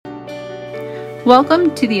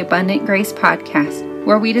Welcome to the Abundant Grace Podcast,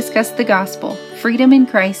 where we discuss the gospel, freedom in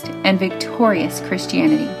Christ, and victorious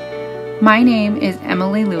Christianity. My name is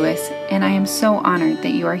Emily Lewis, and I am so honored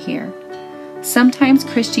that you are here. Sometimes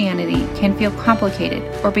Christianity can feel complicated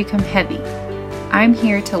or become heavy. I'm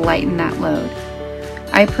here to lighten that load.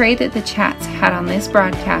 I pray that the chats had on this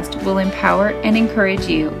broadcast will empower and encourage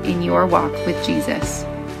you in your walk with Jesus.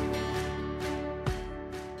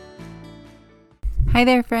 Hi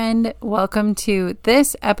there, friend. Welcome to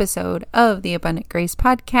this episode of the Abundant Grace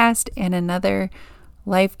Podcast and another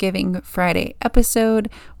Life-Giving Friday episode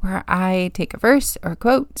where I take a verse or a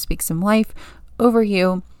quote, speak some life over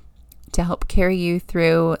you to help carry you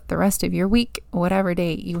through the rest of your week, whatever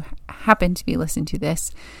day you happen to be listening to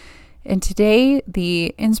this. And today,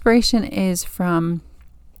 the inspiration is from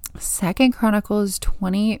 2 Chronicles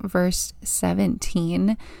 20, verse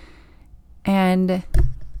 17. And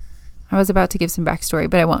I was about to give some backstory,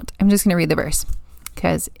 but I won't. I'm just going to read the verse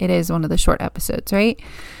because it is one of the short episodes, right?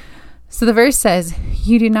 So the verse says,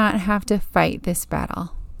 "You do not have to fight this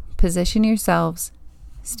battle. Position yourselves,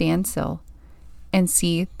 stand still, and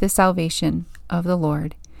see the salvation of the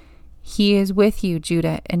Lord. He is with you,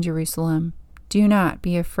 Judah and Jerusalem. Do not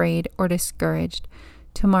be afraid or discouraged.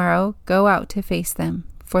 Tomorrow go out to face them,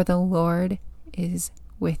 for the Lord is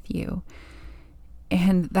with you."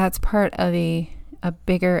 And that's part of a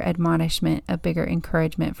bigger admonishment, a bigger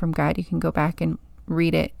encouragement from God. You can go back and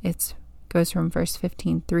read it. It goes from verse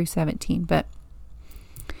 15 through 17. But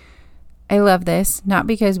I love this, not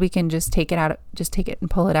because we can just take it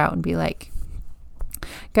and pull it out and be like,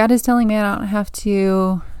 God is telling me I don't have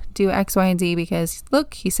to do X, Y, and Z because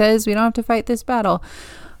look, he says we don't have to fight this battle.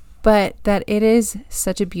 But that it is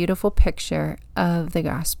such a beautiful picture of the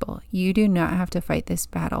gospel. You do not have to fight this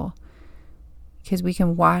battle because we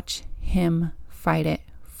can watch him fight it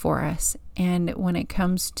for us. And when it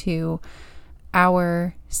comes to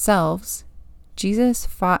ourselves, Jesus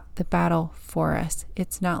fought the battle for us.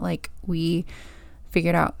 It's not like we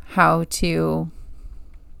figured out how to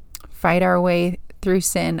fight our way through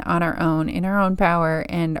sin on our own, in our own power,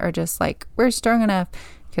 and are just like, we're strong enough,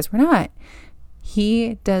 because we're not.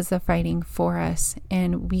 He does the fighting for us,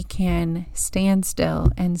 and we can stand still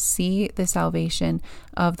and see the salvation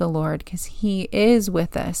of the Lord because he is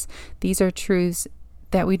with us. These are truths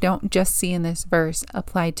that we don't just see in this verse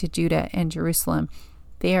applied to Judah and Jerusalem.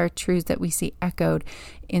 They are truths that we see echoed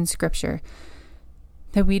in Scripture,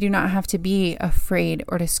 that we do not have to be afraid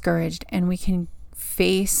or discouraged, and we can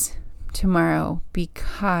face tomorrow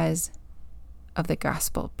because of the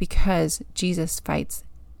gospel, because Jesus fights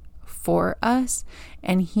for us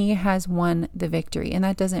and he has won the victory. And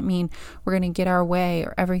that doesn't mean we're going to get our way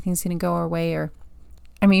or everything's going to go our way, or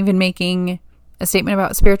I'm even making a statement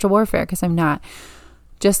about spiritual warfare because I'm not.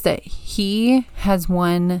 Just that he has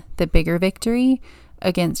won the bigger victory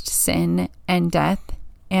against sin and death,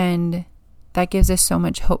 and that gives us so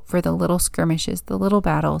much hope for the little skirmishes, the little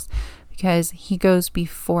battles, because he goes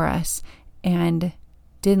before us and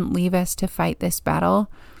didn't leave us to fight this battle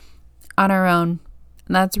on our own.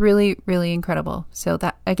 And that's really, really incredible. So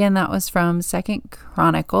that was from 2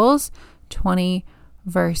 Chronicles 20,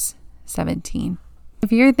 verse 17.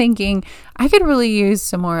 If you're thinking, I could really use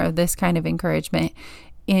some more of this kind of encouragement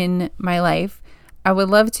in my life, I would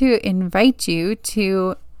love to invite you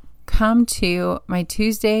to come to my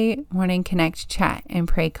Tuesday morning Connect chat and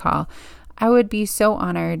pray call. I would be so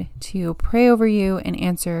honored to pray over you and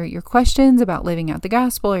answer your questions about living out the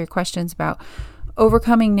gospel, or your questions about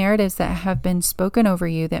overcoming narratives that have been spoken over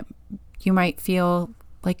you that you might feel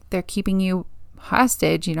like they're keeping you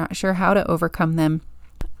hostage. You're not sure how to overcome them.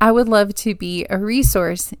 I would love to be a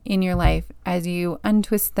resource in your life as you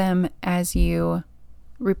untwist them, as you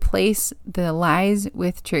replace the lies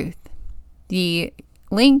with truth. The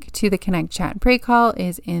link to the Connect Chat and Pray Call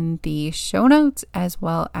is in the show notes, as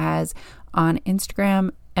well as on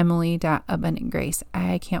Instagram, Emily.abundantgrace.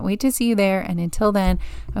 I can't wait to see you there. And until then,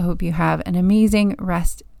 I hope you have an amazing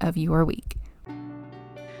rest of your week.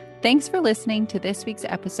 Thanks for listening to this week's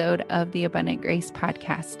episode of the Abundant Grace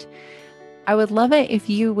Podcast. I would love it if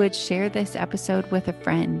you would share this episode with a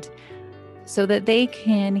friend so that they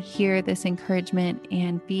can hear this encouragement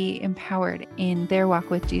and be empowered in their walk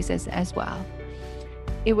with Jesus as well.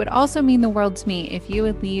 It would also mean the world to me if you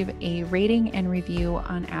would leave a rating and review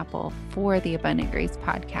on Apple for the Abundant Grace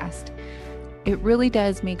Podcast. It really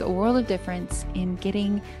does make a world of difference in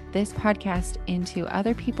getting this podcast into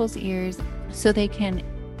other people's ears so they can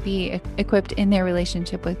be equipped in their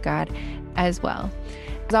relationship with God as well.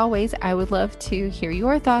 As always, I would love to hear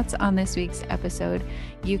your thoughts on this week's episode.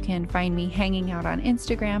 You can find me hanging out on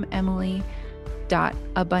Instagram, Emily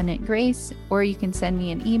emily.abundantgrace, or you can send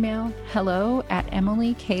me an email,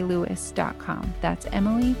 hello@emilyklouis.com. That's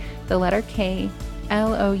Emily, the letter K,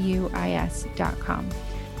 LOUIS.com.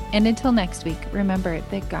 And until next week, remember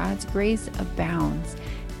that God's grace abounds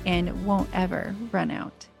and won't ever run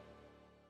out.